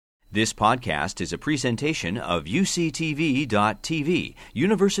This podcast is a presentation of UCTV.tv,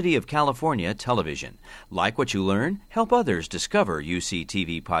 University of California Television. Like what you learn? Help others discover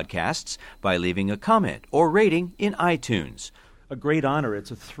UCTV podcasts by leaving a comment or rating in iTunes. A great honor.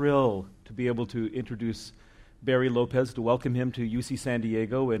 It's a thrill to be able to introduce Barry Lopez, to welcome him to UC San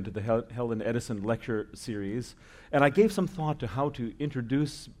Diego and to the Helen Edison Lecture Series. And I gave some thought to how to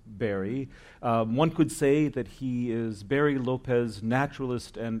introduce Barry. One could say that he is Barry Lopez,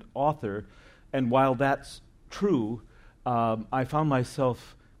 naturalist and author. And while that's true, I found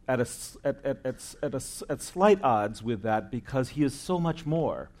myself at slight odds with that because he is so much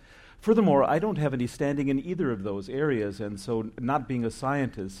more. Furthermore, I don't have any standing in either of those areas, and so not being a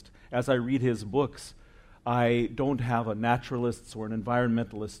scientist, as I read his books, I don't have a naturalist's or an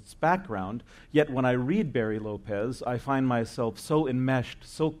environmentalist's background, yet when I read Barry Lopez, I find myself so enmeshed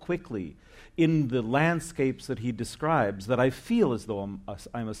so quickly in the landscapes that he describes that I feel as though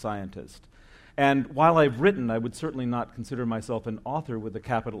I'm a scientist. And while I've written, I would certainly not consider myself an author with a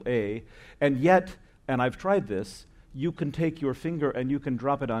capital A, and yet, and I've tried this, you can take your finger and you can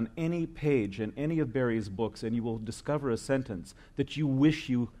drop it on any page in any of Barry's books and you will discover a sentence that you wish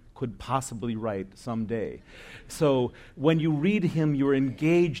you could possibly write someday. So when you read him, you're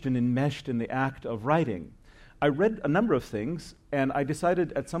engaged and enmeshed in the act of writing. I read a number of things, and I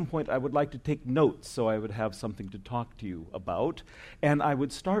decided at some point I would like to take notes so I would have something to talk to you about. And I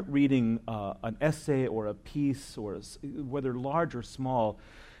would start reading an essay or a piece, or whether large or small,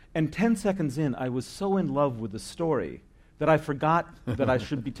 and 10 seconds in, I was so in love with the story that I forgot that I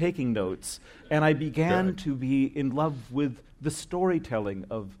should be taking notes, and I began to be in love with the storytelling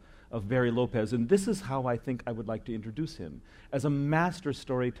of Barry Lopez, and this is how I think I would like to introduce him, as a master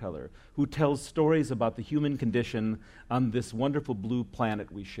storyteller who tells stories about the human condition on this wonderful blue planet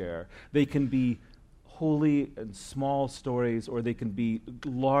we share. They can be holy and small stories, or they can be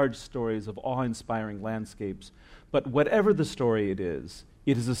large stories of awe-inspiring landscapes, but whatever the story it is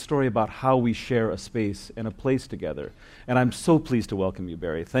a story about how we share a space and a place together. And I'm so pleased to welcome you,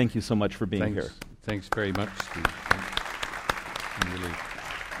 Barry. Thank you so much for being here. Thanks very much, Steve. Really.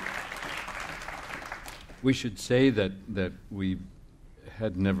 We should say that we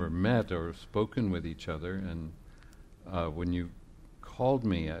had never met or spoken with each other, and when you called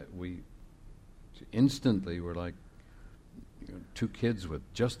me, we instantly were like two kids with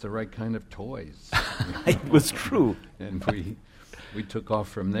just the right kind of toys. It was true. And we took off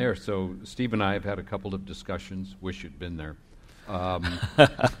from there. So Steve and I have had a couple of discussions. Wish you'd been there. But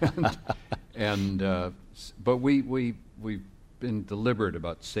we've been deliberate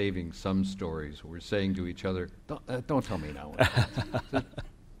about saving some stories. We're saying to each other, don't tell me now.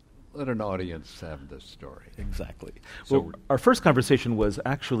 Let an audience have this story. Exactly. So our first conversation was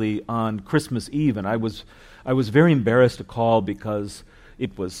actually on Christmas Eve, and I was very embarrassed to call because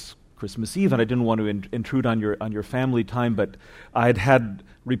it was Christmas Eve, and I didn't want to intrude on your family time. But I'd had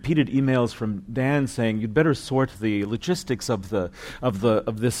repeated emails from Dan saying you'd better sort the logistics of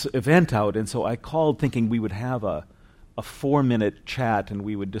this event out, and so I called thinking we would have a 4-minute chat and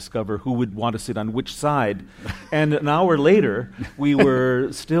we would discover who would want to sit on which side. And an hour later, we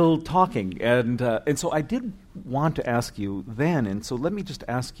were still talking. And so I did want to ask you then, and so let me just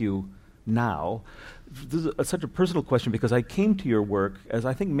ask you now. This is such a personal question because I came to your work, as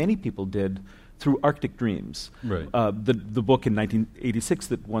I think many people did, through Arctic Dreams, right. The book in 1986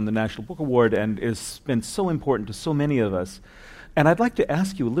 that won the National Book Award and has been so important to so many of us. And I'd like to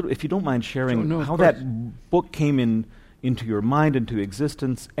ask you a little, if you don't mind sharing, how that book came into your mind, into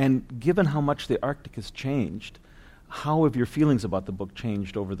existence, and given how much the Arctic has changed, how have your feelings about the book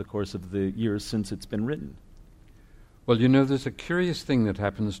changed over the course of the years since it's been written? Well, there's a curious thing that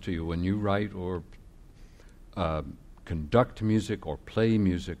happens to you when you write or conduct music or play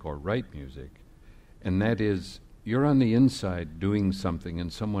music or write music, and that is you're on the inside doing something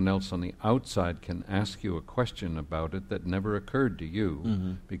and someone else on the outside can ask you a question about it that never occurred to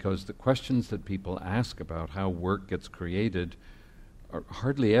you, because the questions that people ask about how work gets created are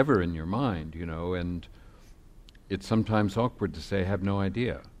hardly ever in your mind, and it's sometimes awkward to say, I have no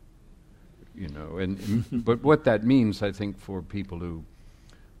idea, but what that means, I think, for people who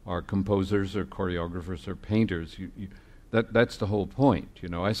are composers or choreographers or painters, that's the whole point.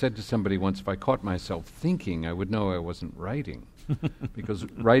 I said to somebody once, if I caught myself thinking, I would know I wasn't writing, because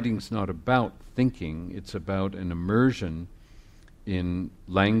writing's not about thinking, it's about an immersion in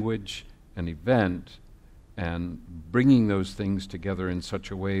language and event and bringing those things together in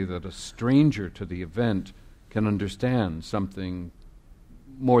such a way that a stranger to the event can understand something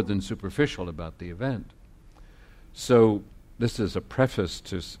more than superficial about the event. So this is a preface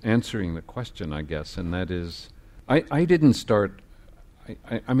to answering the question, I guess, and that is, I didn't start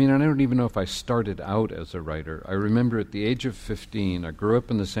I mean, I don't even know if I started out as a writer. I remember at the age of 15, I grew up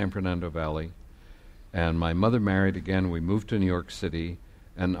in the San Fernando Valley, and my mother married again. We moved to New York City,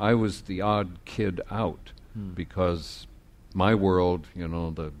 and I was the odd kid out because my world, you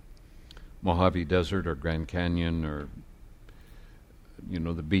know, the Mojave Desert or Grand Canyon or, you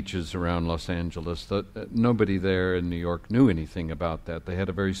know, the beaches around Los Angeles, nobody there in New York knew anything about that. They had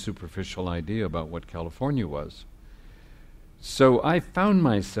a very superficial idea about what California was. So I found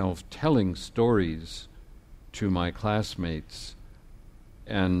myself telling stories to my classmates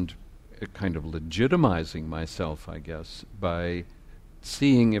and kind of legitimizing myself, I guess, by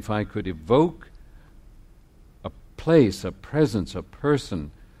seeing if I could evoke a place, a presence, a person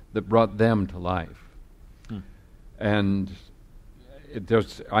that brought them to life. And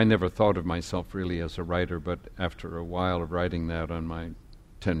I never thought of myself really as a writer, but after a while of writing that on my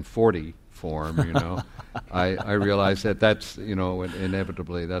 1040 form, you know, I realized that that's, you know,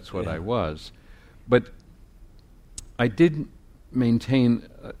 inevitably that's what I was. But I did maintain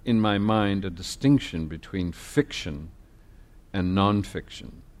in my mind a distinction between fiction and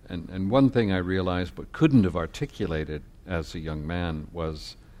nonfiction. And one thing I realized but couldn't have articulated as a young man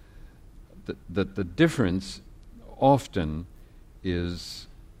was that the difference often is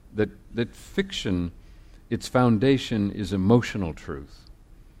that fiction, its foundation is emotional truth.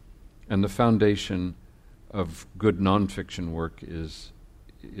 And the foundation of good nonfiction work is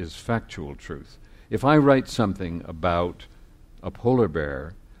factual truth. If I write something about a polar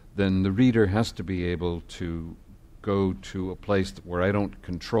bear, then the reader has to be able to go to a place where I don't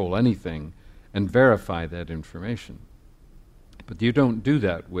control anything and verify that information. But you don't do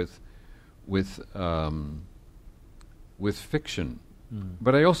that with fiction.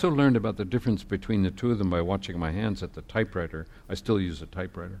 But I also learned about the difference between the two of them by watching my hands at the typewriter. I still use a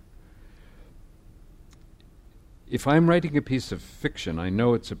typewriter. If I'm writing a piece of fiction, I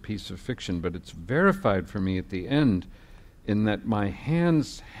know it's a piece of fiction, but it's verified for me at the end in that my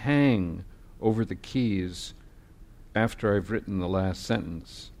hands hang over the keys after I've written the last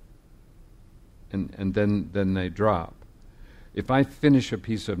sentence, and then they drop. If I finish a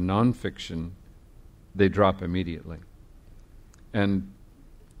piece of nonfiction, they drop immediately. And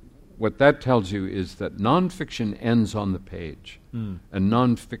what that tells you is that nonfiction ends on the page,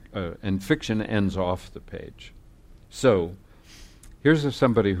 and fiction ends off the page. So, here's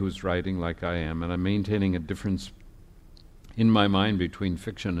somebody who's writing like I am, and I'm maintaining a difference in my mind between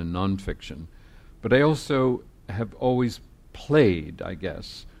fiction and nonfiction. But I also have always played, I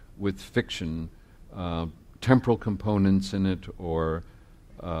guess, with fiction, temporal components in it, or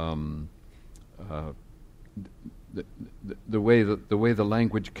the way the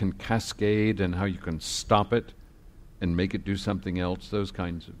language can cascade and how you can stop it and make it do something else. Those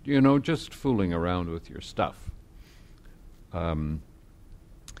kinds of, you know, just fooling around with your stuff.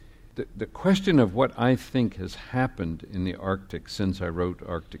 The question of what I think has happened in the Arctic since I wrote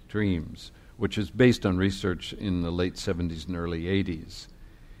Arctic Dreams, which is based on research in the late 70s and early 80s,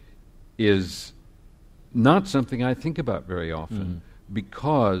 is not something I think about very often,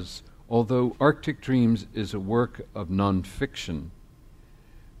 because although Arctic Dreams is a work of nonfiction,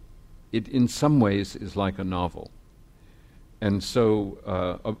 it in some ways is like a novel. And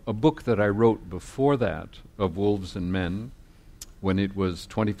so a book that I wrote before that, Of Wolves and Men, when it was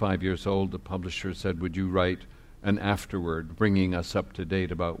 25 years old, the publisher said, would you write an afterword bringing us up to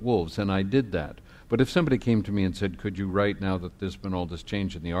date about wolves? And I did that. But if somebody came to me and said, could you write, now that there's been all this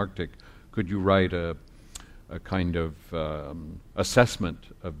change in the Arctic, could you write a kind of assessment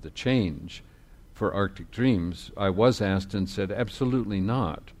of the change for Arctic Dreams, I was asked and said, absolutely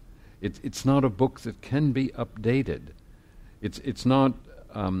not. It's not a book that can be updated. It's not,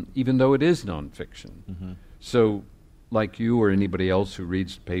 even though it is nonfiction. So, like you or anybody else who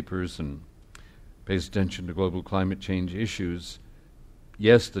reads papers and pays attention to global climate change issues,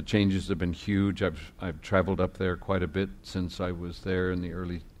 yes, the changes have been huge. I've traveled up there quite a bit since I was there in the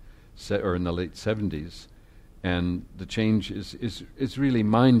in the late 70s, and the change is really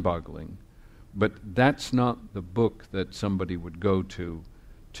mind-boggling. But that's not the book that somebody would go to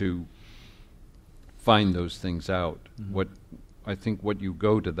find those things out. What I think what you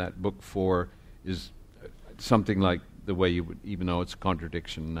go to that book for is something like the way you would, even though it's a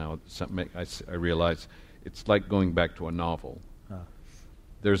contradiction now, I realize it's like going back to a novel.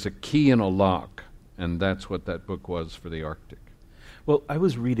 There's a key and a lock, and that's what that book was for the Arctic. Well, I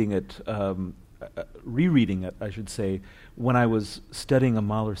was reading it, rereading it, I should say, when I was studying a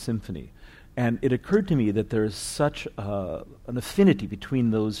Mahler symphony. And it occurred to me that there is such an affinity between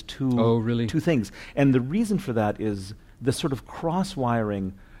those two things. And the reason for that is the sort of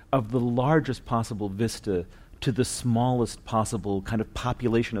cross-wiring of the largest possible vista to the smallest possible kind of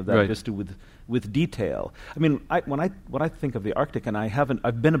population of that vista with detail. I mean, when I think of the Arctic, and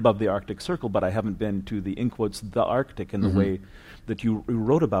I've been above the Arctic Circle, but I haven't been to the, in quotes, the Arctic in the way that you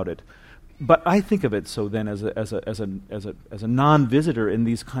wrote about it. But I think of it so then as a non-visitor in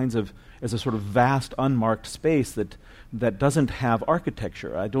these kinds of, as a sort of vast unmarked space that doesn't have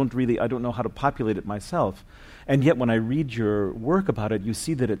architecture. I don't know how to populate it myself. And yet when I read your work about it, you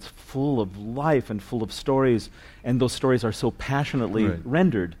see that it's full of life and full of stories, and those stories are so passionately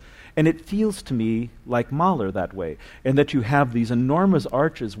rendered. And it feels to me like Mahler that way, and that you have these enormous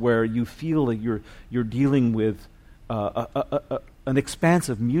arches where you feel that you're dealing with an expanse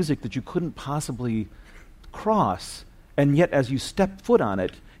of music that you couldn't possibly cross, and yet as you step foot on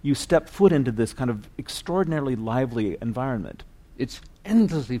it, you step foot into this kind of extraordinarily lively environment. It's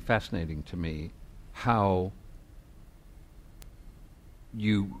endlessly fascinating to me how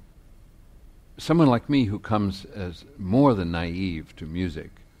someone like me who comes as more than naive to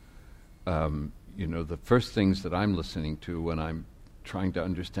music, the first things that I'm listening to when I'm trying to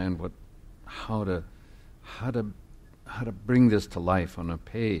understand how to bring this to life on a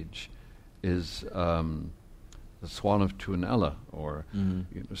page is the Swan of Tuonela, or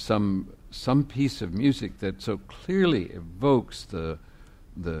some piece of music that so clearly evokes the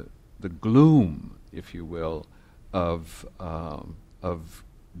gloom, if you will, of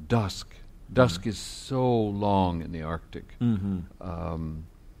dusk. Dusk is so long in the Arctic,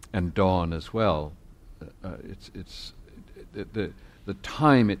 and dawn as well. It's the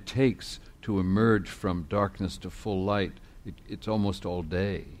time it takes to emerge from darkness to full light. It's almost all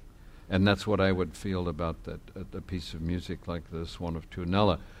day, and that's what I would feel about a piece of music like the Swan of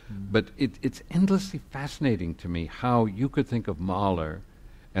Tuonela. But it's endlessly fascinating to me how you could think of Mahler,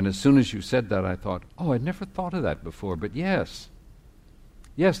 and as soon as you said that, I thought, oh, I'd never thought of that before. But yes,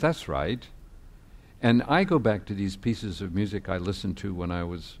 that's right. And I go back to these pieces of music I listened to when I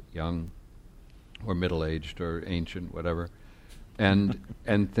was young, or middle-aged, or ancient, whatever, and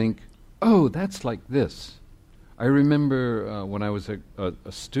think, oh, that's like this. I remember when I was a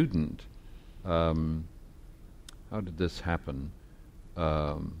student, how did this happen?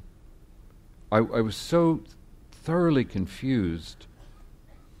 I was so thoroughly confused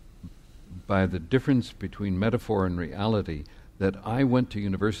by the difference between metaphor and reality that I went to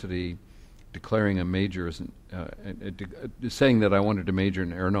university declaring a major, saying that I wanted to major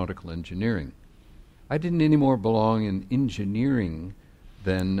in aeronautical engineering. I didn't anymore belong in engineering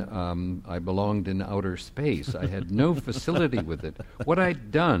than I belonged in outer space. I had no facility with it. What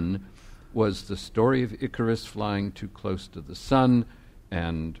I'd done was the story of Icarus flying too close to the sun,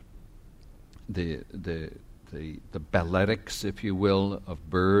 and the balletics, if you will, of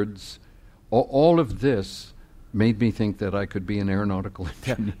birds. All of this made me think that I could be an aeronautical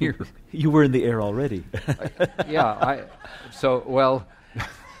engineer. You were in the air already.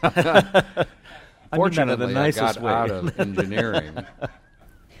 Fortunately, I got out of engineering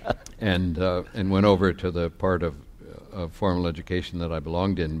and went over to the part of formal education that I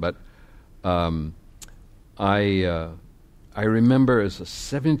belonged in. But I remember as a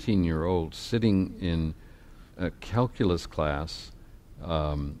 17-year-old sitting in a calculus class,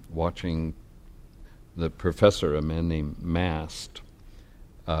 watching the professor, a man named Mast,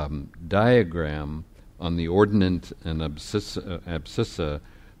 diagram on the ordinate and abscissa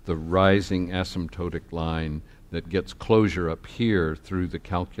the rising asymptotic line that gets closure up here through the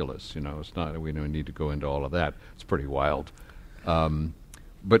calculus. It's not, we don't need to go into all of that. It's pretty wild.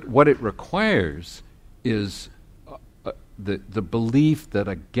 But what it requires is the belief that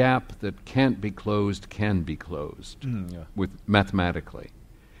a gap that can't be closed can be closed with mathematically.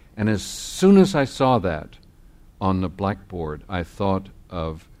 And as soon as I saw that on the blackboard, I thought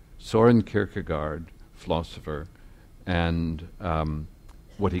of Søren Kierkegaard, philosopher, and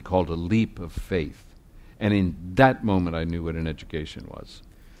what he called a leap of faith. And in that moment, I knew what an education was.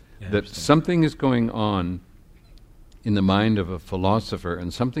 That something is going on in the mind of a philosopher,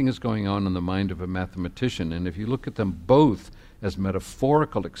 and something is going on in the mind of a mathematician. And if you look at them both as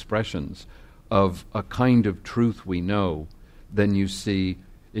metaphorical expressions of a kind of truth we know, then you see,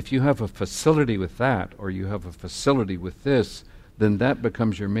 if you have a facility with that, or you have a facility with this, then that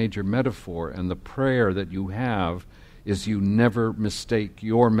becomes your major metaphor. And the prayer that you have is you never mistake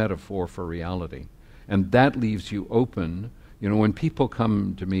your metaphor for reality. And that leaves you open. When people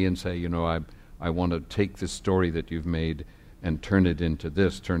come to me and say, I want to take this story that you've made and turn it into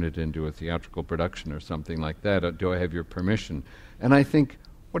this, turn it into a theatrical production or something like that, do I have your permission? And I think,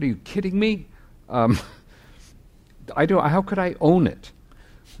 what, are you kidding me? How could I own it?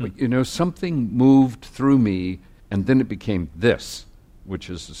 But, something moved through me, and then it became this, which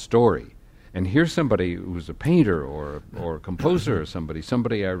is the story. And here's somebody who's a painter or a composer or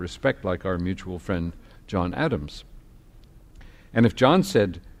somebody I respect, like our mutual friend John Adams. And if John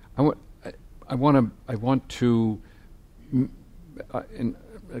said, I want to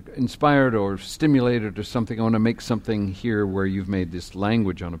inspired or stimulated or something, I want to make something here where you've made this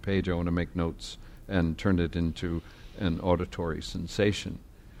language on a page, I want to make notes and turn it into an auditory sensation.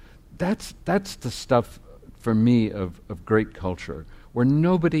 That's the stuff, for me, of great culture, where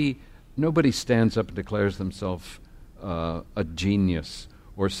nobody stands up and declares themselves a genius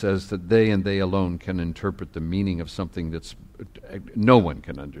or says that they and they alone can interpret the meaning of something that's no one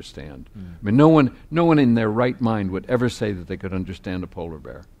can understand. I mean, no one in their right mind would ever say that they could understand a polar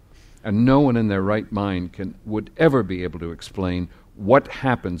bear. And no one in their right mind would ever be able to explain what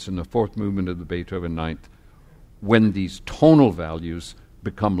happens in the fourth movement of the Beethoven Ninth when these tonal values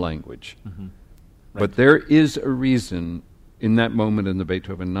become language. Mm-hmm. Right. But there is a reason in that moment in the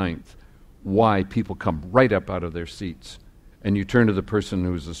Beethoven Ninth why people come right up out of their seats. And you turn to the person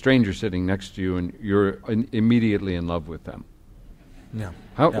who's a stranger sitting next to you, and you're immediately in love with them. Yeah.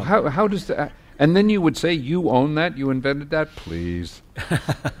 How does that? And then you would say, "You own that. You invented that. Please."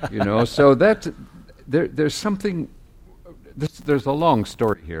 So that there's something. There's a long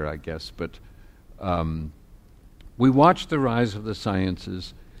story here, I guess, but we watched the rise of the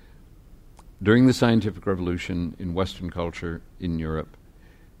sciences during the scientific revolution in Western culture in Europe,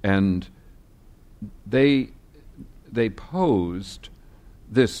 and they posed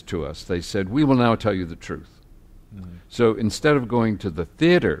this to us. They said, "We will now tell you the truth." Mm-hmm. So instead of going to the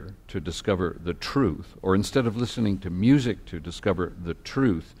theater to discover the truth, or instead of listening to music to discover the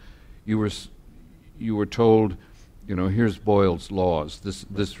truth, you were told, here's Boyle's laws.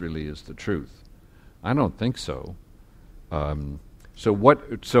 This really is the truth. I don't think so.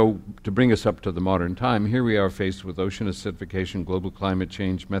 So to bring us up to the modern time, here we are faced with ocean acidification, global climate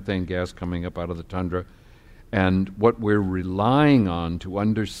change, methane gas coming up out of the tundra. And what we're relying on to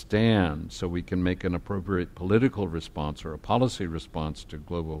understand so we can make an appropriate political response or a policy response to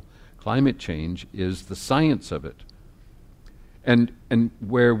global climate change is the science of it. And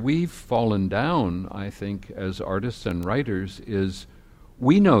where we've fallen down, I think, as artists and writers, is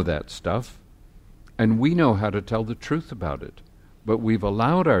we know that stuff, and we know how to tell the truth about it. But we've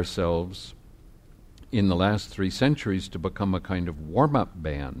allowed ourselves, in the last 3 centuries, to become a kind of warm-up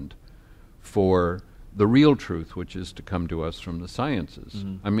band for the real truth, which is to come to us from the sciences.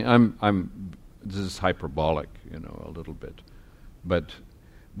 Mm-hmm. I mean, this is hyperbolic, a little bit, but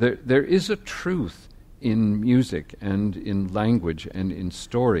there is a truth in music and in language and in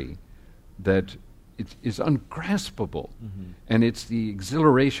story that it is ungraspable, mm-hmm. and it's the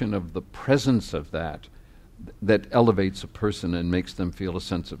exhilaration of the presence of that elevates a person and makes them feel a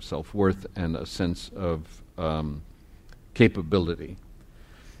sense of self-worth and a sense of capability.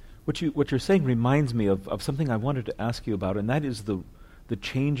 What you're saying reminds me of something I wanted to ask you about, and that is the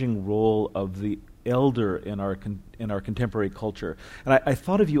changing role of the elder in our contemporary culture. And I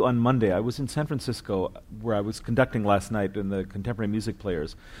thought of you on Monday. I was in San Francisco, where I was conducting last night in the Contemporary Music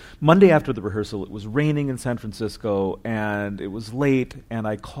Players. Monday after the rehearsal, it was raining in San Francisco, and it was late, and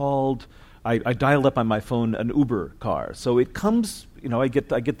I dialed up on my phone an Uber car. So it comes, I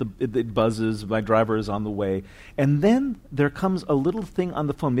get it buzzes, my driver is on the way. And then there comes a little thing on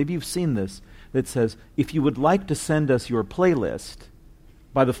the phone, maybe you've seen this, that says, if you would like to send us your playlist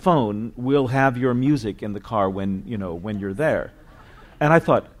by the phone, we'll have your music in the car when you're there. And I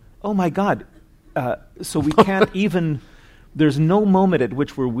thought, oh my God, so we can't even... There's no moment at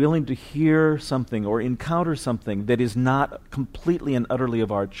which we're willing to hear something or encounter something that is not completely and utterly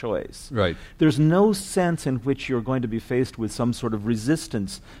of our choice. Right. There's no sense in which you're going to be faced with some sort of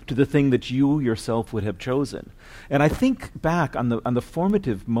resistance to the thing that you yourself would have chosen. And I think back on the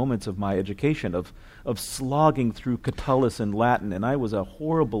formative moments of my education of slogging through Catullus and Latin, and I was a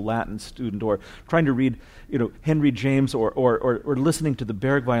horrible Latin student, or trying to read, Henry James, or listening to the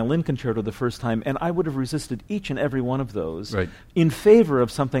Berg Violin Concerto the first time, and I would have resisted each and every one of those. Right. In favor of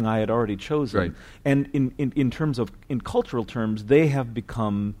something I had already chosen. Right. And in cultural terms, they have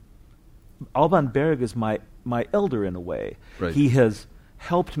become, Alban Berg is my elder in a way. Right. He has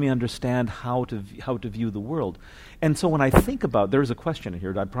helped me understand how to view the world. And so when I think about, there's a question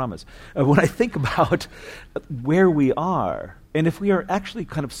here, I promise. When I think about where we are, and if we are actually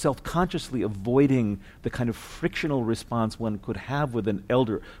kind of self-consciously avoiding the kind of frictional response one could have with an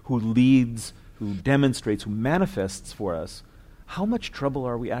elder who leads, who demonstrates, who manifests for us, how much trouble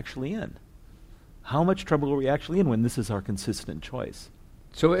are we actually in? How much trouble are we actually in when this is our consistent choice?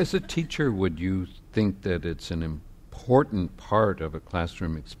 So as a teacher, would you think that it's an important part of a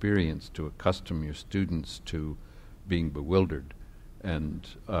classroom experience to accustom your students to being bewildered and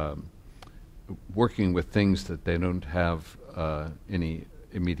working with things that they don't have any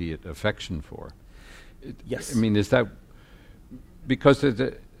immediate affection for. Yes. I mean, is that because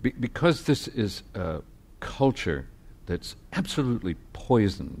this is a culture that's absolutely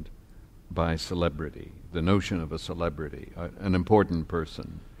poisoned by celebrity, the notion of a celebrity, an important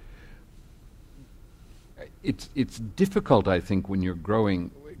person. It's difficult, I think, when you're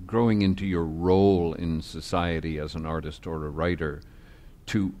growing into your role in society as an artist or a writer,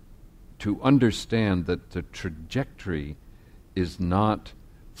 to understand that the trajectory is not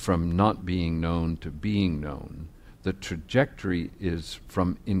from not being known to being known. The trajectory is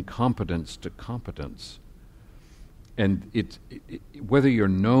from incompetence to competence. And whether you're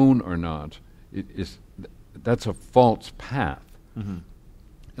known or not, that's a false path. Mm-hmm.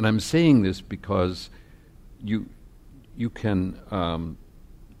 And I'm saying this because you can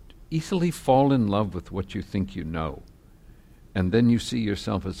easily fall in love with what you think you know, and then you see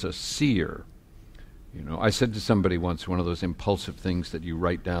yourself as a seer. You know, I said to somebody once, one of those impulsive things that you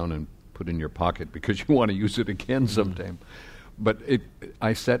write down and put in your pocket because you want to use it again sometime. But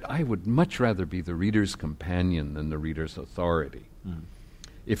I said, I would much rather be the reader's companion than the reader's authority.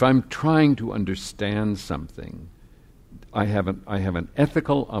 If I'm trying to understand something, I have an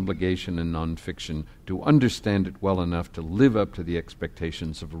ethical obligation in nonfiction to understand it well enough to live up to the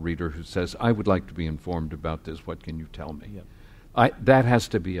expectations of a reader who says, I would like to be informed about this, what can you tell me? Yep. That has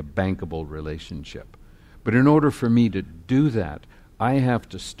to be a bankable relationship. But in order for me to do that, I have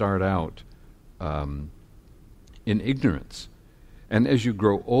to start out in ignorance. And as you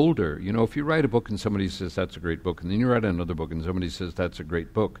grow older, you know, if you write a book and somebody says that's a great book, and then you write another book and somebody says that's a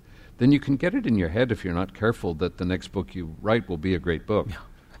great book, then you can get it in your head, if you're not careful, that the next book you write will be a great book,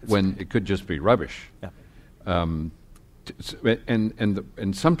 when it could just be rubbish. Yeah. And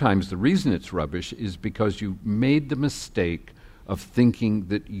sometimes the reason it's rubbish is because you made the mistake of thinking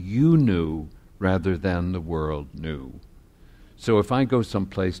that you knew rather than the world knew. So if I go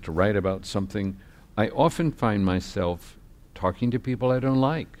someplace to write about something, I often find myself talking to people I don't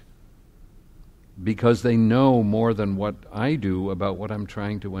like, because they know more than what I do about what I'm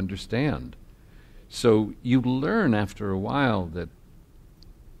trying to understand. So you learn after a while that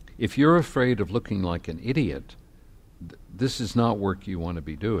if you're afraid of looking like an idiot, this is not work you want to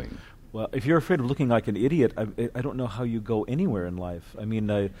be doing. Well, if you're afraid of looking like an idiot, I don't know how you go anywhere in life. I mean,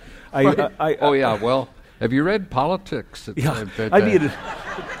 well, have you read Politics?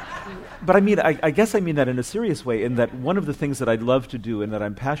 But I mean, I guess I mean that in a serious way, in that one of the things that I'd love to do and that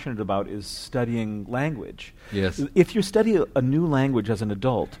I'm passionate about is studying language. Yes. If you study a new language as an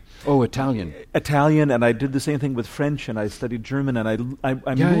adult... Oh, Italian. Italian, and I did the same thing with French, and I studied German, and I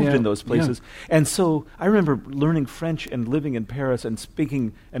moved in those places. Yeah. And so I remember learning French and living in Paris and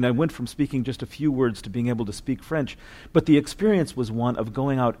speaking, and I went from speaking just a few words to being able to speak French. But the experience was one of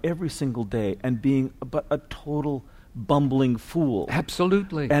going out every single day and being a total bumbling fool.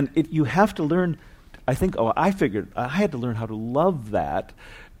 Absolutely. And you have to learn, I figured I had to learn how to love that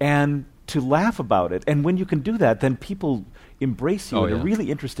and to laugh about it. And when you can do that, then people embrace you in a really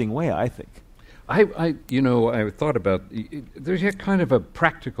interesting way, I think. I thought about, there's a kind of a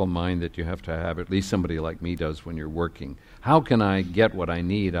practical mind that you have to have, at least somebody like me does when you're working. How can I get what I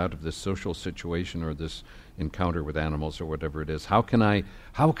need out of this social situation or this encounter with animals or whatever it is? How can I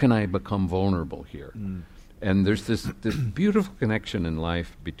become vulnerable here? And there's this beautiful connection in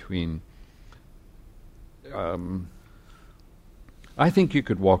life between... I think you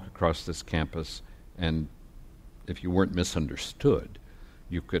could walk across this campus and, if you weren't misunderstood,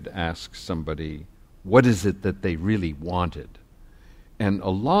 you could ask somebody, what is it that they really wanted? And a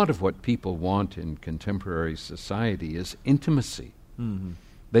lot of what people want in contemporary society is intimacy. Mm-hmm.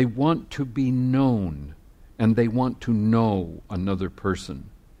 They want to be known, and they want to know another person.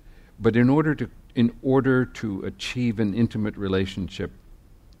 But in order to achieve an intimate relationship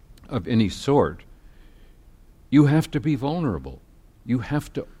of any sort, you have to be vulnerable. You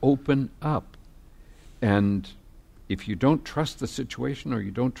have to open up. And if you don't trust the situation or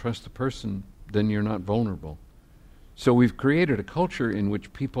you don't trust the person, then you're not vulnerable. So we've created a culture in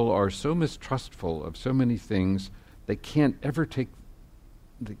which people are so mistrustful of so many things, they can't ever take...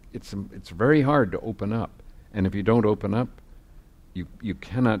 It's very hard to open up. And if you don't open up, you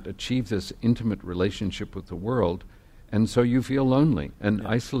cannot achieve this intimate relationship with the world, and so you feel lonely and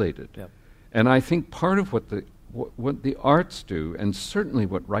isolated. Yeah. And I think part of what the arts do, and certainly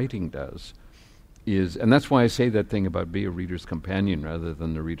what writing does, is, and that's why I say that thing about be a reader's companion rather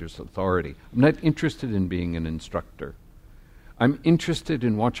than the reader's authority. I'm not interested in being an instructor. I'm interested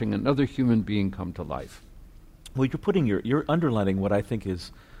in watching another human being come to life. Well, you're underlining what I think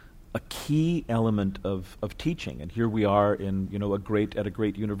is a key element of teaching. And here we are in at a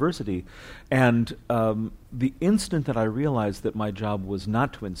great university, and the instant that I realized that my job was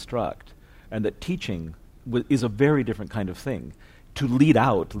not to instruct, and that teaching is a very different kind of thing, to lead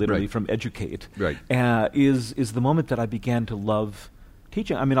out literally from educate, is the moment that I began to love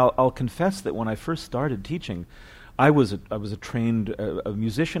teaching. I mean, I'll confess that when I first started teaching, I was a trained a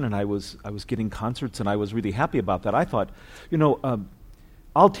musician, and I was getting concerts, and I was really happy about that. I thought,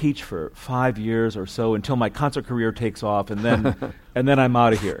 I'll teach for 5 years or so until my concert career takes off, and then and then I'm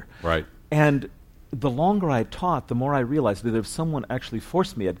out of here. Right. And the longer I taught, the more I realized that if someone actually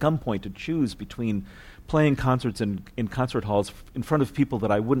forced me at gunpoint to choose between playing concerts in concert halls in front of people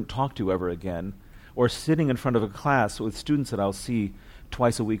that I wouldn't talk to ever again, or sitting in front of a class with students that I'll see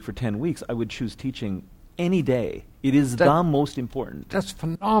twice a week for 10 weeks, I would choose teaching any day. It is the most important. That's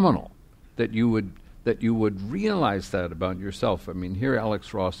phenomenal that you would realize that about yourself. I mean, here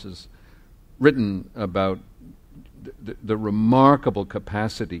Alex Ross has written about the remarkable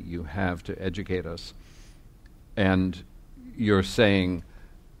capacity you have to educate us, and you're saying,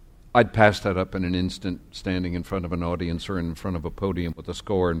 I'd pass that up in an instant standing in front of an audience or in front of a podium with a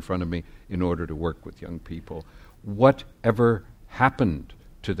score in front of me in order to work with young people. Whatever happened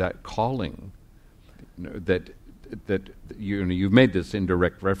to that calling that you've made this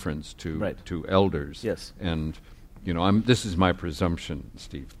indirect reference to elders. Yes. And this is my presumption,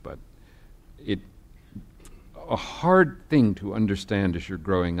 Steve, but a hard thing to understand as you're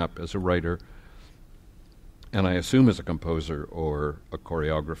growing up as a writer, and I assume as a composer or a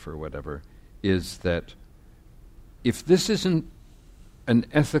choreographer or whatever, is that if this isn't an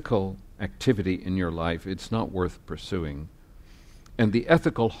ethical activity in your life, it's not worth pursuing. And the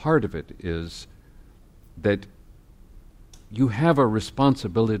ethical heart of it is that you have a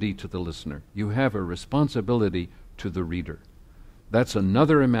responsibility to the listener. You have a responsibility to the reader. That's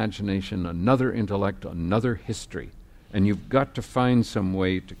another imagination, another intellect, another history. And you've got to find some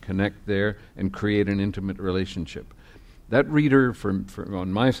way to connect there and create an intimate relationship. That reader,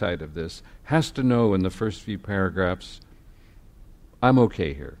 on my side of this, has to know in the first few paragraphs, I'm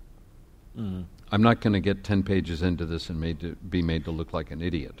okay here. Mm. I'm not going to get 10 pages into this and be made to look like an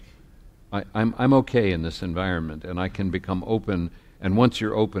idiot. I'm okay in this environment, and I can become open, and once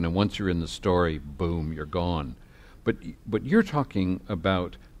you're open and once you're in the story, boom, you're gone. But you're talking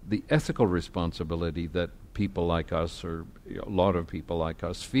about the ethical responsibility that people like us, or a lot of people like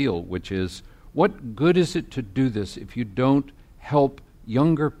us, feel, which is, what good is it to do this if you don't help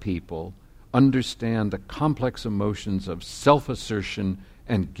younger people understand the complex emotions of self-assertion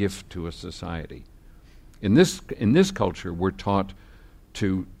and gift to a society? In this culture, we're taught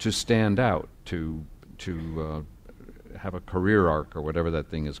to stand out, to have a career arc or whatever that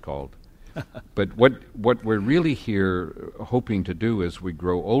thing is called. But what we're really here hoping to do as we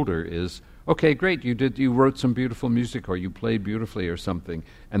grow older is, okay, great, you wrote some beautiful music or you played beautifully or something,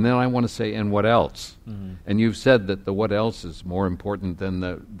 and then I want to say, and what else? Mm-hmm. And you've said that the what else is more important than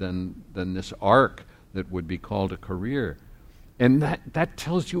this arc that would be called a career. And that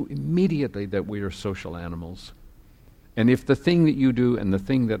tells you immediately that we are social animals. And if the thing that you do and the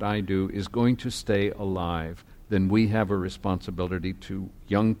thing that I do is going to stay alive, then we have a responsibility to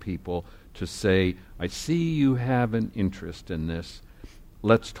young people to say, I see you have an interest in this.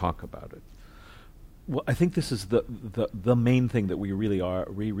 Let's talk about it. Well, I think this is the main thing that we really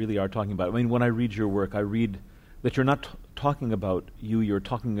are talking about. I mean, when I read your work, I read that you're not talking about you're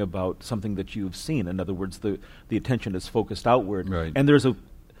talking about something that you've seen. In other words, the attention is focused outward. Right. And there's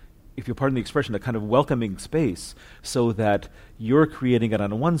if you pardon the expression, a kind of welcoming space, so that you're creating it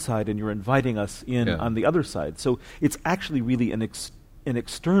on one side and you're inviting us in on the other side. So it's actually really an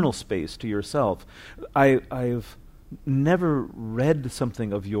external space to yourself. I've never read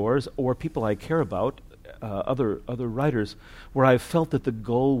something of yours or people I care about, other writers, where I've felt that the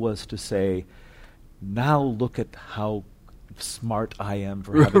goal was to say, now look at how smart I am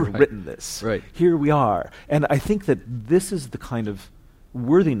for having written this. Right. Here we are. And I think that this is the kind of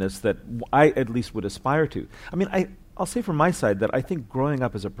worthiness that I at least would aspire to. I mean, I'll say from my side that I think growing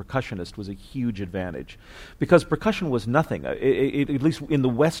up as a percussionist was a huge advantage, because percussion was nothing. At least in the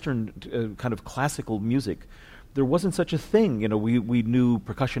Western kind of classical music, there wasn't such a thing. You know, we knew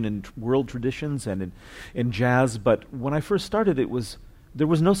percussion in world traditions and in jazz, but when I first started, there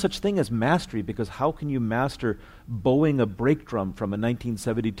was no such thing as mastery, because how can you master bowing a brake drum from a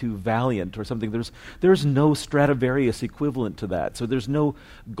 1972 Valiant or something? There's no Stradivarius equivalent to that, so there's no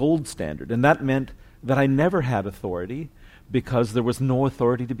gold standard. And that meant that I never had authority, because there was no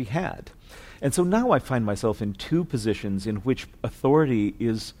authority to be had. And so now I find myself in two positions in which authority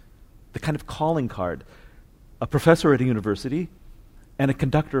is the kind of calling card. A professor at a university and a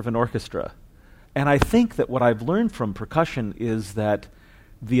conductor of an orchestra. And I think that what I've learned from percussion is that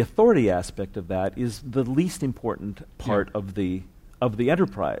the authority aspect of that is the least important part of the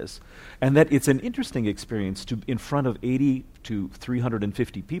enterprise, and that it's an interesting experience to, in front of 80 to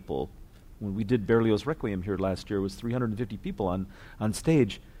 350 people. When we did Berlioz' Requiem here last year, it was 350 people on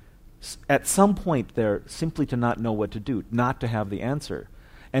stage. At some point there, simply to not know what to do, not to have the answer,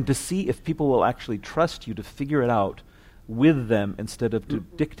 and to see if people will actually trust you to figure it out with them instead of to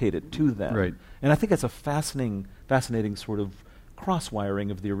dictate it to them. Right. And I think that's a fascinating sort of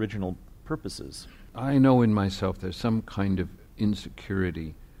cross-wiring of the original purposes. I know in myself there's some kind of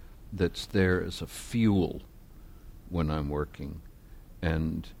insecurity that's there as a fuel when I'm working,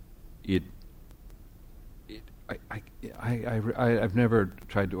 and I've never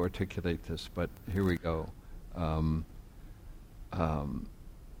tried to articulate this, but here we go.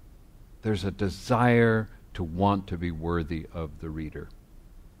 There's a desire to want to be worthy of the reader.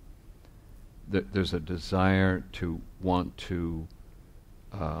 There's a desire to want to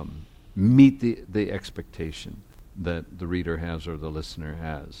meet the expectation that the reader has or the listener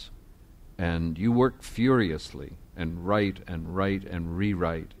has. And you work furiously and write and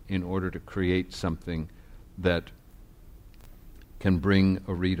rewrite in order to create something that can bring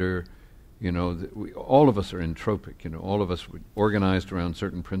a reader, all of us are entropic, all of us organized around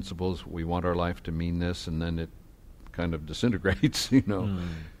certain principles. We want our life to mean this, and then it kind of disintegrates,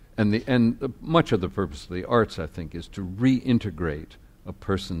 And much of the purpose of the arts, I think, is to reintegrate a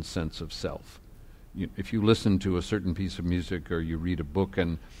person's sense of self. If you listen to a certain piece of music or you read a book,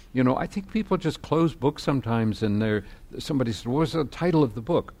 and I think people just close books sometimes, and somebody says, "What was the title of the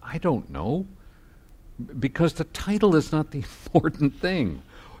book?" I don't know, because the title is not the important thing,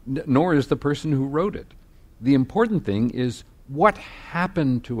 nor is the person who wrote it. The important thing is what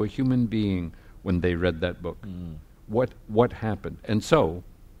happened to a human being when they read that book. What happened? And so,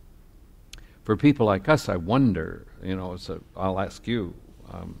 for people like us, I wonder, I'll ask you,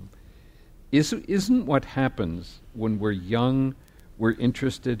 isn't what happens when we're young, we're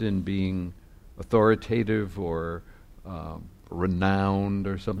interested in being authoritative or renowned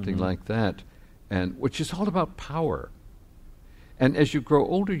or something like that, and which is all about power. And as you grow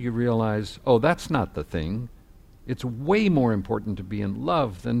older, you realize, that's not the thing. It's way more important to be in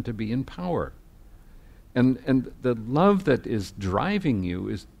love than to be in power. And the love that is driving you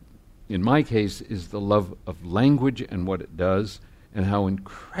is, in my case, is the love of language and what it does and how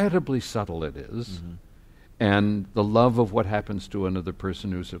incredibly subtle it is, and the love of what happens to another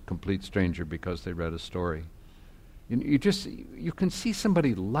person who's a complete stranger because they read a story. You can see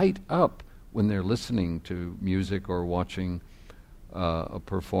somebody light up when they're listening to music or watching a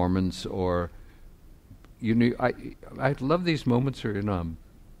performance, or I love these moments.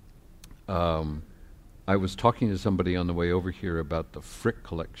 I was talking to somebody on the way over here about the Frick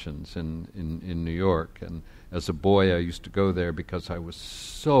collections in New York, and as a boy I used to go there because I was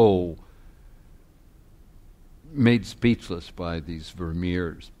so made speechless by these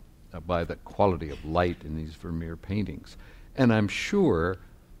Vermeers, by the quality of light in these Vermeer paintings. And I'm sure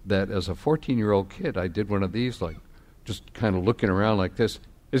that as a 14-year-old kid I did one of these, like just kind of looking around like this.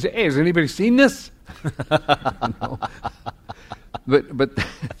 Has anybody seen this? But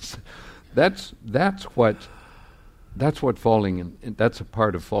that's what falling in. That's a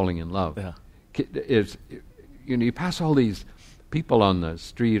part of falling in love. Yeah. You pass all these people on the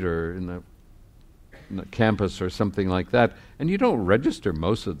street or in the campus or something like that, and you don't register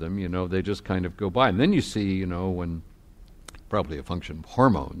most of them. They just kind of go by, and then you see, when probably a function of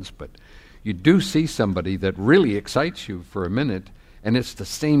hormones, but you do see somebody that really excites you for a minute, and it's the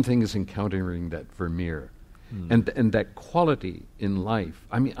same thing as encountering that Vermeer. And that quality in life.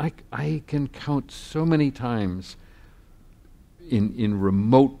 I mean, I can count so many times in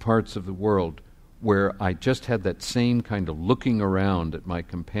remote parts of the world where I just had that same kind of looking around at my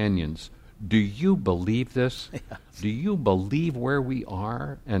companions. Do you believe this? Yes. Do you believe where we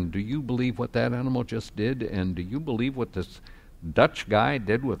are? And do you believe what that animal just did? And do you believe what this Dutch guy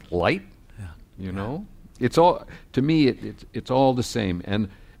did with light? Yeah. It's all, to me, it's all the same. And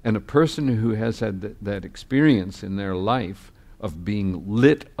a person who has had that experience in their life of being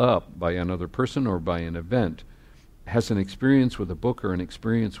lit up by another person or by an event has an experience with a book or an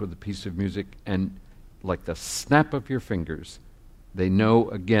experience with a piece of music, and like the snap of your fingers, they know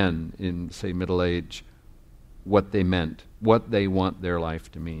again in, say, middle age, what they meant, what they want their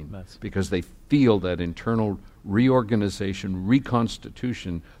life to mean, because they feel that internal reorganization,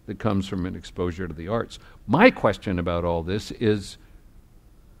 reconstitution that comes from an exposure to the arts. My question about all this is,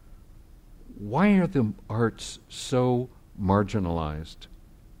 why are the arts so marginalized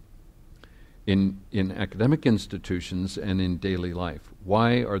in academic institutions and in daily life?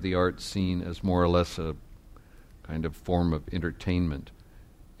 Why are the arts seen as more or less a kind of form of entertainment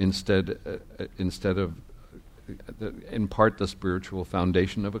instead of in part the spiritual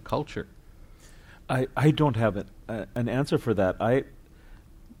foundation of a culture? I don't have an answer for that.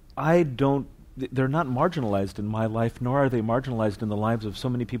 I don't. They're not marginalized in my life, nor are they marginalized in the lives of so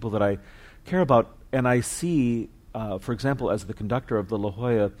many people that I care about. And I see, for example, as the conductor of the La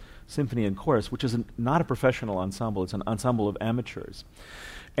Jolla Symphony and Chorus, which is not a professional ensemble; it's an ensemble of amateurs,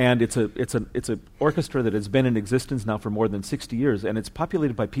 and it's a orchestra that has been in existence now for more than 60 years, and it's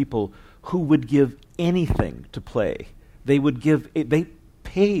populated by people who would give anything to play. They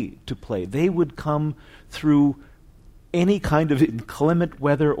pay to play. They would come through any kind of inclement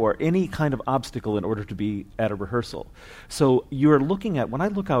weather or any kind of obstacle in order to be at a rehearsal. So you're looking at, when I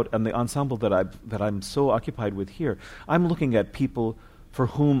look out on the ensemble that I'm so occupied with here, I'm looking at people for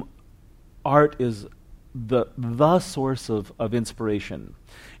whom art is the source of inspiration.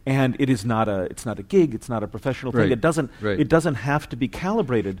 And it's not a gig, it's not a professional thing. Right. It doesn't have to be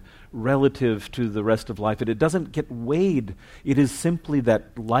calibrated relative to the rest of life. It doesn't get weighed. It is simply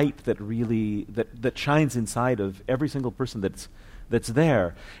that light that really that shines inside of every single person that's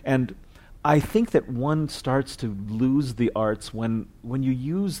there. And I think that one starts to lose the arts when you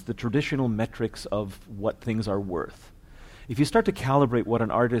use the traditional metrics of what things are worth. If you start to calibrate what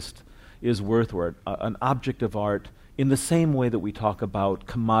an artist is worth, or an object of art, in the same way that we talk about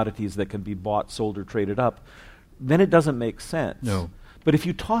commodities that can be bought, sold, or traded up, then it doesn't make sense. No. But if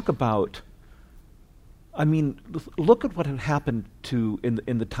you talk about, look at what had happened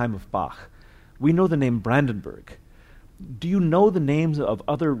in the time of Bach. We know the name Brandenburg. Do you know the names of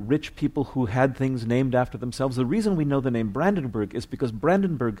other rich people who had things named after themselves? The reason we know the name Brandenburg is because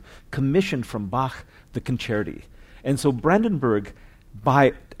Brandenburg commissioned from Bach the Concerti. And so Brandenburg,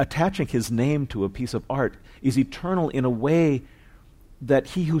 by attaching his name to a piece of art, is eternal in a way that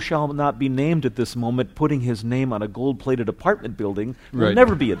he who shall not be named at this moment, putting his name on a gold-plated apartment building, will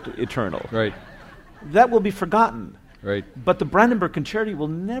never be eternal. Right. That will be forgotten. Right. But the Brandenburg Concerti will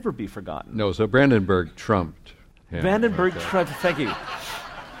never be forgotten. No, so Brandenburg trumped him. Brandenburg trumped. Thank you.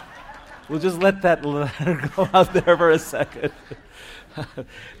 We'll just let that go out there for a second.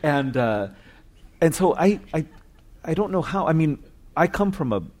 And so I don't know how. I come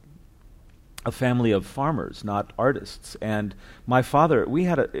from a family of farmers, not artists. And my father,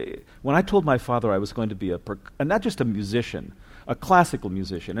 when I told my father I was going to be not just a musician, a classical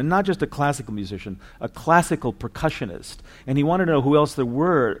musician, and not just a classical musician, a classical percussionist, and he wanted to know who else there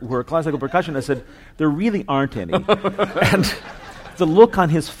were a classical percussionist, I said, there really aren't any. And the look on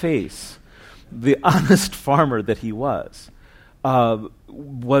his face, the honest farmer that he was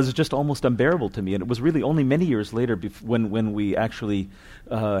just almost unbearable to me. And it was really only many years later when we actually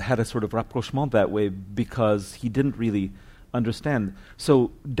had a sort of rapprochement that way, because he didn't really understand.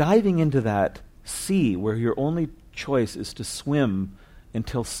 So diving into that sea where your only choice is to swim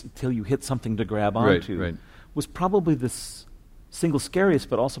until you hit something to grab onto was probably the single scariest,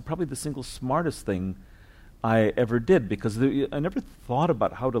 but also probably the single smartest thing I ever did, because I never thought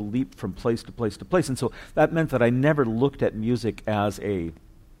about how to leap from place to place to place. And so that meant that I never looked at music as a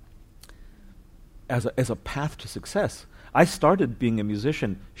path to success. I started being a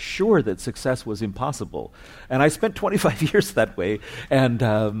musician sure that success was impossible, and I spent 25 years that way, and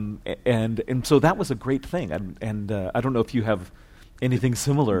so that was a great thing. And I don't know if you have anything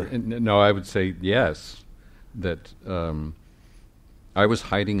similar. No, I would say yes, that I was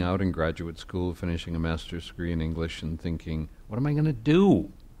hiding out in graduate school, finishing a master's degree in English, and thinking, what am I going to do?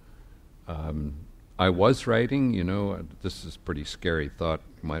 I was writing, this is a pretty scary thought.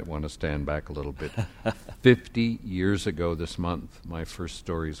 You might want to stand back a little bit. 50 years ago this month, my first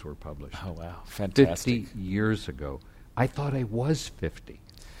stories were published. Oh, wow. Fantastic. 50 years ago. I thought I was 50,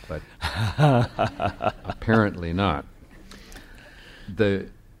 but apparently not. The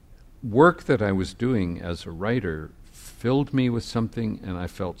work that I was doing as a writer filled me with something, and I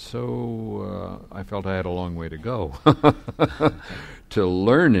felt I had a long way to go to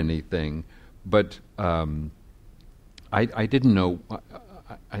learn anything. But I didn't know.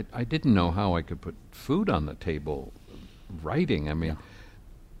 I didn't know how I could put food on the table writing.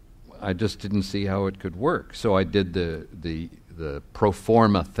 I just didn't see how it could work. So I did the pro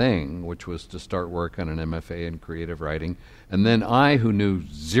forma thing, which was to start work on an MFA in creative writing, and then I, who knew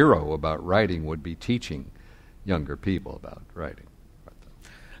zero about writing, would be teaching younger people about writing.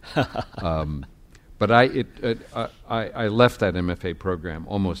 But I left that MFA program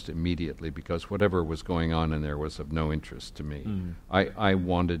almost immediately, because whatever was going on in there was of no interest to me. I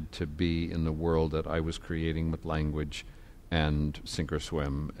wanted to be in the world that I was creating with language, and sink or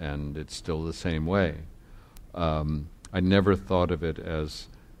swim, and it's still the same way. I never thought of it as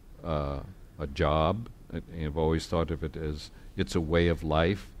a job. I've always thought of it as it's a way of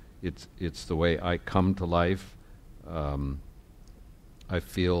life. It's the way I come to life. I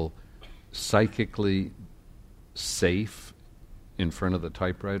feel psychically safe in front of the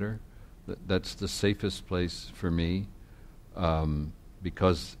typewriter. That's the safest place for me,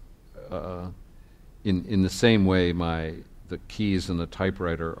 because in the same way the keys in the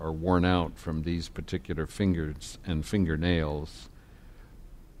typewriter are worn out from these particular fingers and fingernails.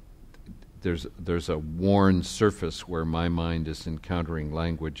 There's a worn surface where my mind is encountering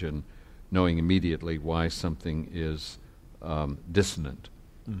language and knowing immediately why something is dissonant,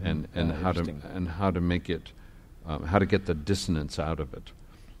 and how to make it, how to get the dissonance out of it.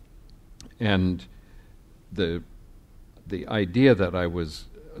 And the idea that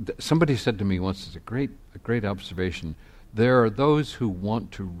somebody said to me once, it's a great observation. There are those who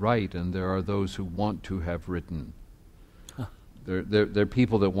want to write, and there are those who want to have written. There are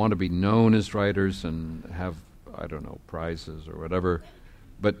people that want to be known as writers and have, I don't know, prizes or whatever,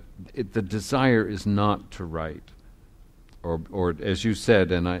 but the desire is not to write, or as you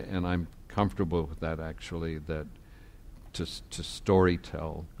said, and I'm comfortable with that actually, that to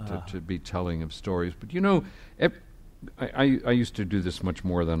storytell, to be telling of stories. But you know, I used to do this much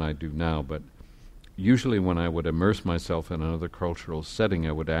more than I do now, but usually when I would immerse myself in another cultural setting,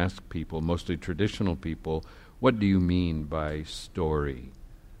 I would ask people, mostly traditional people, what do you mean by story?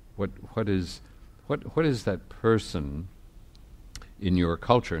 What is that person in your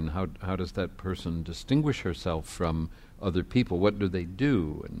culture, and how does that person distinguish herself from other people? What do they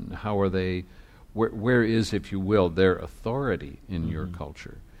do, and how are they? Where is, if you will, their authority in your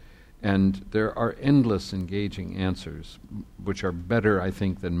culture? And there are endless engaging answers, which are better, I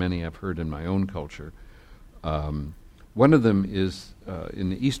think, than many I've heard in my own culture. One of them is, in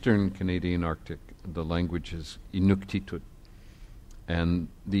the eastern Canadian Arctic, the language is Inuktitut. And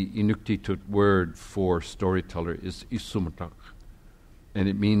the Inuktitut word for storyteller is Isumtak. And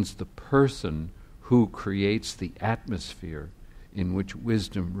it means the person who creates the atmosphere in which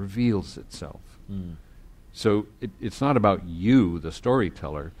wisdom reveals itself. So it's not about you, the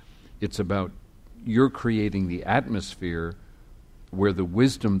storyteller. It's about you're creating the atmosphere where the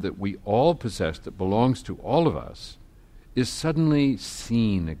wisdom that we all possess, that belongs to all of us, is suddenly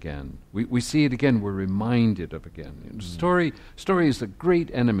seen again. We see it again, we're reminded of again. Story is the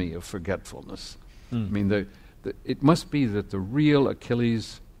great enemy of forgetfulness. I mean, it must be that the real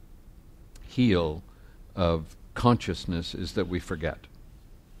Achilles heel of consciousness is that we forget.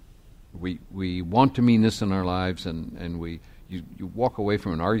 We want to mean this in our lives, and you walk away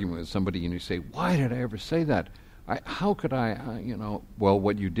from an argument with somebody and you say, why did I ever say that? How could I, well,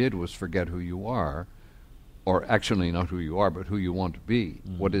 what you did was forget who you are, or actually not who you are, but who you want to be.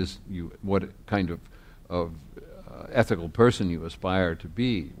 What kind of ethical person you aspire to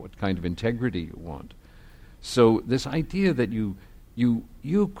be, what kind of integrity you want. So this idea that you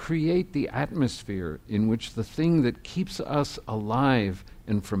create the atmosphere in which the thing that keeps us alive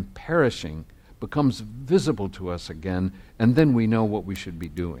and from perishing becomes visible to us again, and then we know what we should be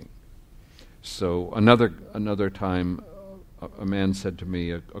doing. So another time, a man said to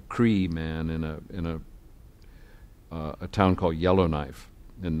me, a Cree man in a town called Yellowknife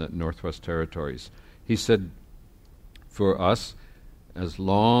in the Northwest Territories, he said, for us, as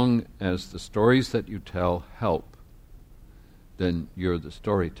long as the stories that you tell help, then you're the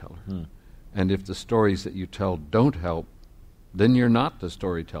storyteller. And if the stories that you tell don't help, then you're not the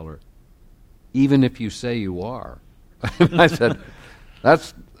storyteller, even if you say you are. I said,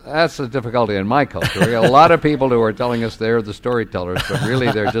 that's the difficulty in my culture. We have a lot of people who are telling us they're the storytellers, but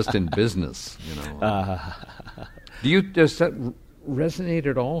really they're just in business. Does that resonate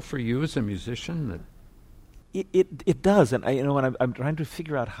at all for you as a musician? It does, and I'm trying to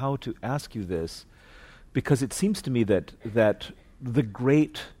figure out how to ask you this, because it seems to me that the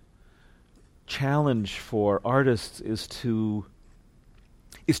great challenge for artists is to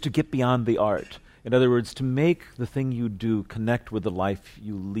get beyond the art. In other words, to make the thing you do connect with the life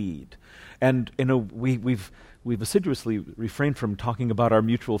you lead. And we've assiduously refrained from talking about our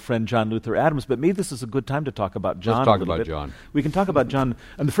mutual friend John Luther Adams, but maybe this is a good time to talk about John. Let's talk a little about bit. John. We can talk about John.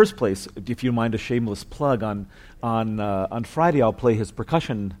 In the first place, if you mind a shameless plug, on Friday I'll play his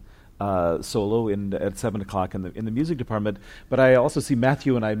percussion solo at 7 o'clock in the music department. But I also see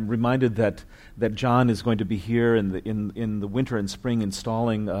Matthew, and I'm reminded that John is going to be here in the winter and spring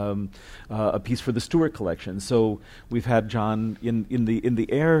installing a piece for the Stewart collection. So we've had John in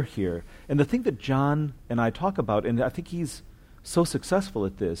the air here. And the thing that John and I talk about, and I think he's so successful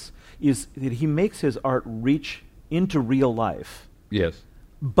at this, is that he makes his art reach into real life, Yes.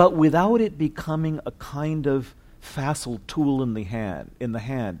 but without it becoming a kind of facile tool in the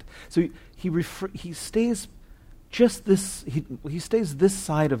hand. So he stays just this. He stays this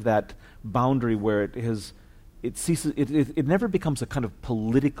side of that boundary where it ceases. It never becomes a kind of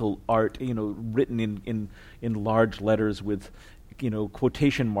political art, written in large letters with,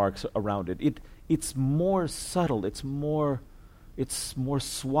 quotation marks around it. It's more subtle. It's more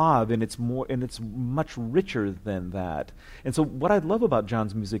suave, and it's much richer than that. And so what I love about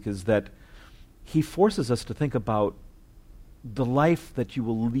John's music is that he forces us to think about the life that you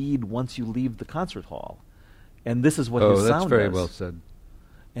will lead once you leave the concert hall. And this is what his sound does. Oh, that's very well said.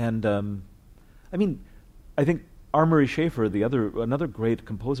 And I think R. Murray Schafer, another great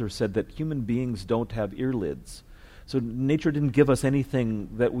composer, said that human beings don't have earlids. So nature didn't give us anything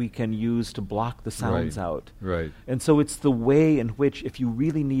that we can use to block the sounds out. Right. And so it's the way in which, if you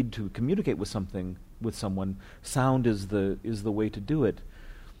really need to communicate with someone, sound is the way to do it.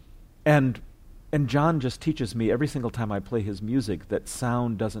 And John just teaches me every single time I play his music that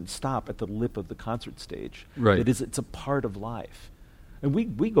sound doesn't stop at the lip of the concert stage. Right. It's a part of life. And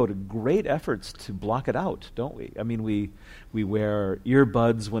we go to great efforts to block it out, don't we? I mean, we wear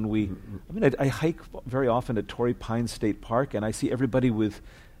earbuds when I hike very often at Torrey Pines State Park, and I see everybody with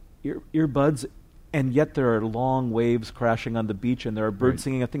earbuds, and yet there are long waves crashing on the beach, and there are birds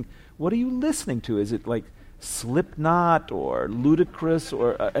singing. I think, what are you listening to? Is it like Slipknot or Ludacris?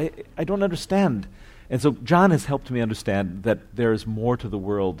 Or I don't understand. And so John has helped me understand that there is more to the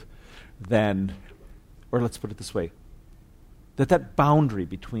world than, or let's put it this way, that boundary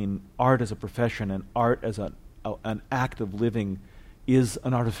between art as a profession and art as an act of living is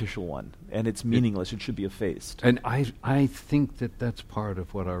an artificial one, and it's meaningless. It should be effaced. And I think that's part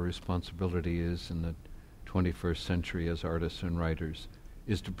of what our responsibility is in the 21st century as artists and writers,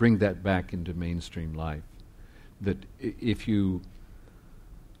 is to bring that back into mainstream life. That if you're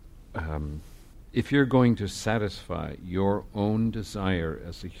going to satisfy your own desire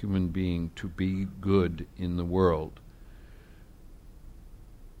as a human being to be good in the world,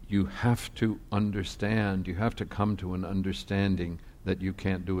 you have to understand, you have to come to an understanding that you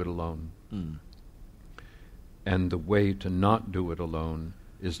can't do it alone. Mm. And the way to not do it alone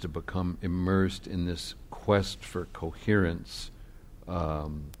is to become immersed in this quest for coherence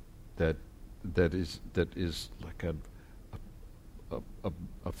that is like a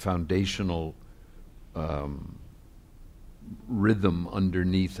foundational rhythm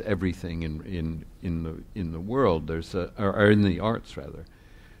underneath everything in the world. Or in the arts rather.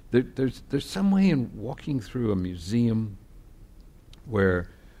 There's some way in walking through a museum where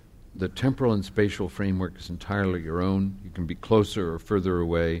the temporal and spatial framework is entirely your own. You can be closer or further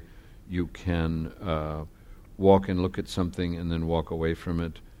away. You can walk and look at something and then walk away from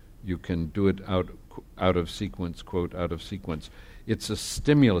it. You can do it out of sequence, quote, out of sequence. It's a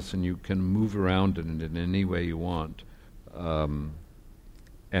stimulus, and you can move around in it in any way you want. And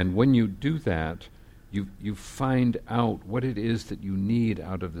when you do that, you find out what it is that you need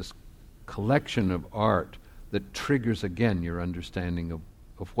out of this collection of art that triggers again your understanding of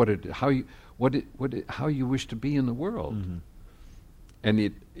how you wish to be in the world. Mm-hmm.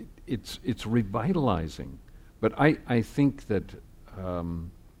 And it's revitalizing. But I think that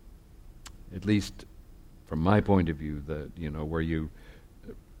at least from my point of view, that where you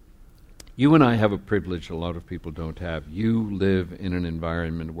and I have a privilege a lot of people don't have. You live in an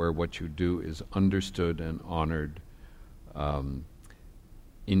environment where what you do is understood and honored.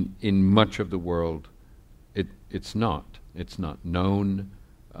 In much of the world, it's not. It's not known.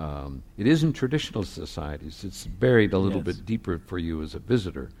 It is in traditional societies. It's buried a little bit deeper for you as a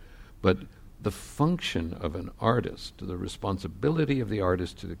visitor. But the function of an artist, the responsibility of the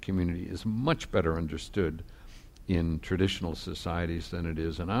artist to the community, is much better understood in traditional societies than it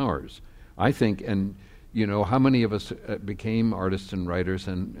is in ours. I think, and how many of us became artists and writers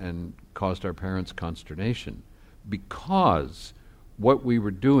and caused our parents consternation because what we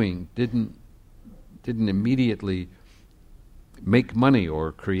were doing didn't immediately make money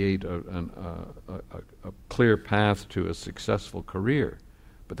or create a clear path to a successful career.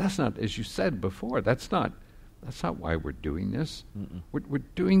 But that's not, as you said before, that's not why we're doing this. We're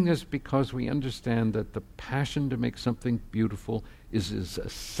doing this because we understand that the passion to make something beautiful is as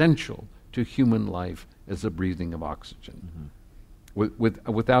essential to human life as the breathing of oxygen.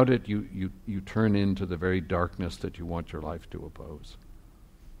 Mm-hmm. Without it, you turn into the very darkness that you want your life to oppose.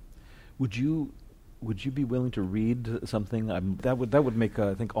 Would you be willing to read something? That would make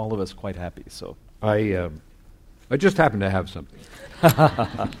I think all of us quite happy. So I just happen to have something.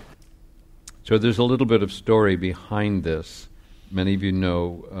 So there's a little bit of story behind this. Many of you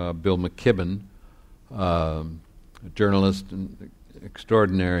know Bill McKibben. a journalist, an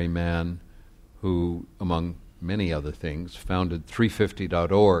extraordinary man who, among many other things, founded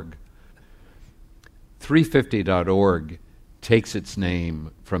 350.org. 350.org takes its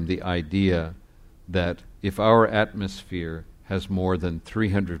name from the idea that if our atmosphere has more than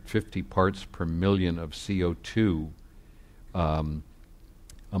 350 parts per million of CO2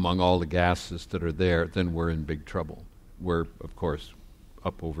 among all the gases that are there, then we're in big trouble. We're, of course,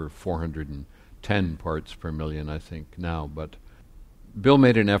 up over 410 parts per million, I think, now. But Bill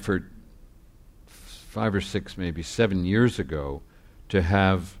made an effort 5 or 6, maybe 7 years ago to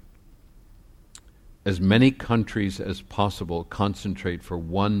have as many countries as possible concentrate for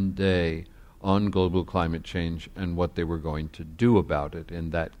one day on global climate change and what they were going to do about it in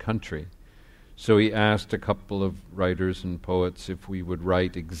that country. So he asked a couple of writers and poets if we would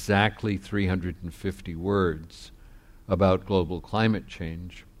write exactly 350 words about global climate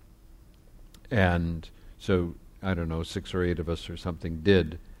change. And so, I don't know, 6 or 8 of us or something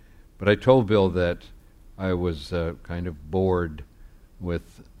did. But I told Bill that I was kind of bored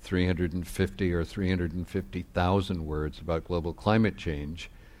with 350 or 350,000 words about global climate change,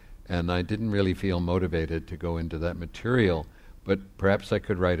 and I didn't really feel motivated to go into that material, but perhaps I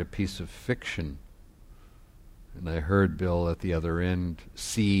could write a piece of fiction. And I heard Bill at the other end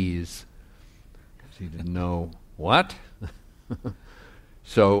seize, because he didn't know what.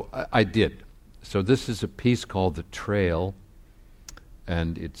 So I did. So this is a piece called The Trail,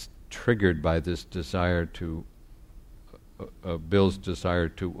 and it's triggered by this desire to Bill's desire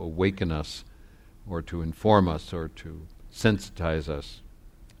to awaken us, or to inform us, or to sensitize us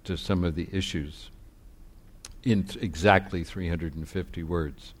to some of the issues in exactly 350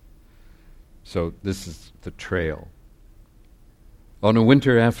 words. So this is The Trail. On a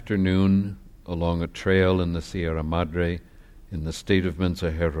winter afternoon, along a trail in the Sierra Madre, in the state of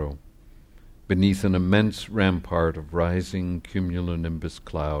Mensajero, beneath an immense rampart of rising cumulonimbus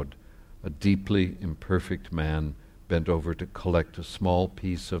cloud, a deeply imperfect man bent over to collect a small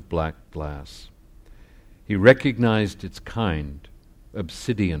piece of black glass. He recognized its kind,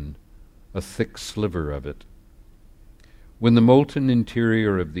 obsidian, a thick sliver of it. When the molten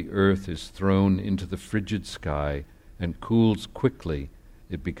interior of the earth is thrown into the frigid sky and cools quickly,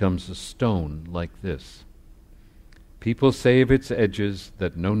 it becomes a stone like this. People say of its edges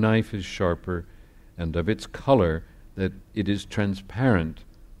that no knife is sharper, and of its color that it is transparent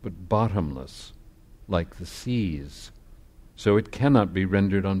but bottomless, like the seas, so it cannot be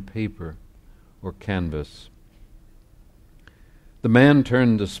rendered on paper or canvas. The man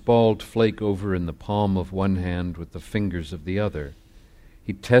turned the spalled flake over in the palm of one hand with the fingers of the other.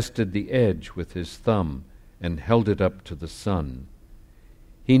 He tested the edge with his thumb and held it up to the sun.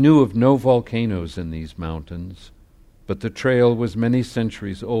 He knew of no volcanoes in these mountains, but the trail was many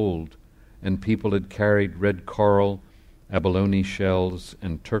centuries old, and people had carried red coral, abalone shells,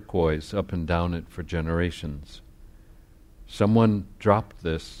 and turquoise up and down it for generations. Someone dropped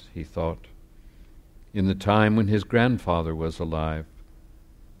this, he thought, in the time when his grandfather was alive,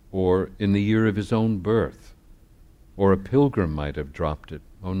 or in the year of his own birth, or a pilgrim might have dropped it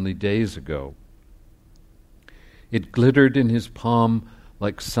only days ago. It glittered in his palm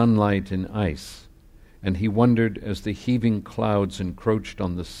like sunlight in ice, and he wondered as the heaving clouds encroached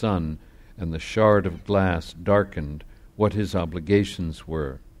on the sun and the shard of glass darkened what his obligations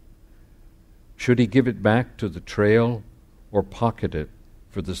were. Should he give it back to the trail or pocket it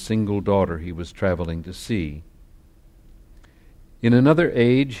for the single daughter he was traveling to see? In another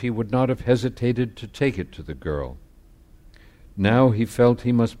age he would not have hesitated to take it to the girl. Now he felt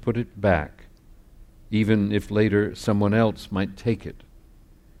he must put it back, even if later someone else might take it.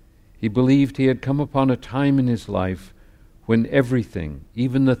 He believed he had come upon a time in his life when everything,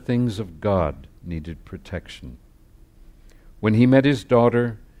 even the things of God, needed protection. When he met his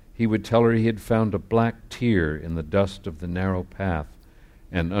daughter, he would tell her he had found a black tear in the dust of the narrow path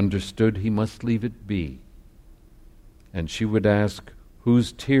and understood he must leave it be. And she would ask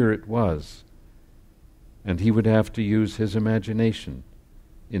whose tear it was, and he would have to use his imagination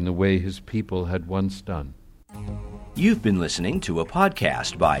in the way his people had once done. You've been listening to a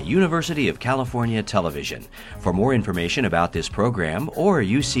podcast by University of California Television. For more information about this program or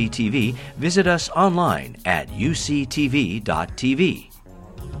UCTV, visit us online at uctv.tv.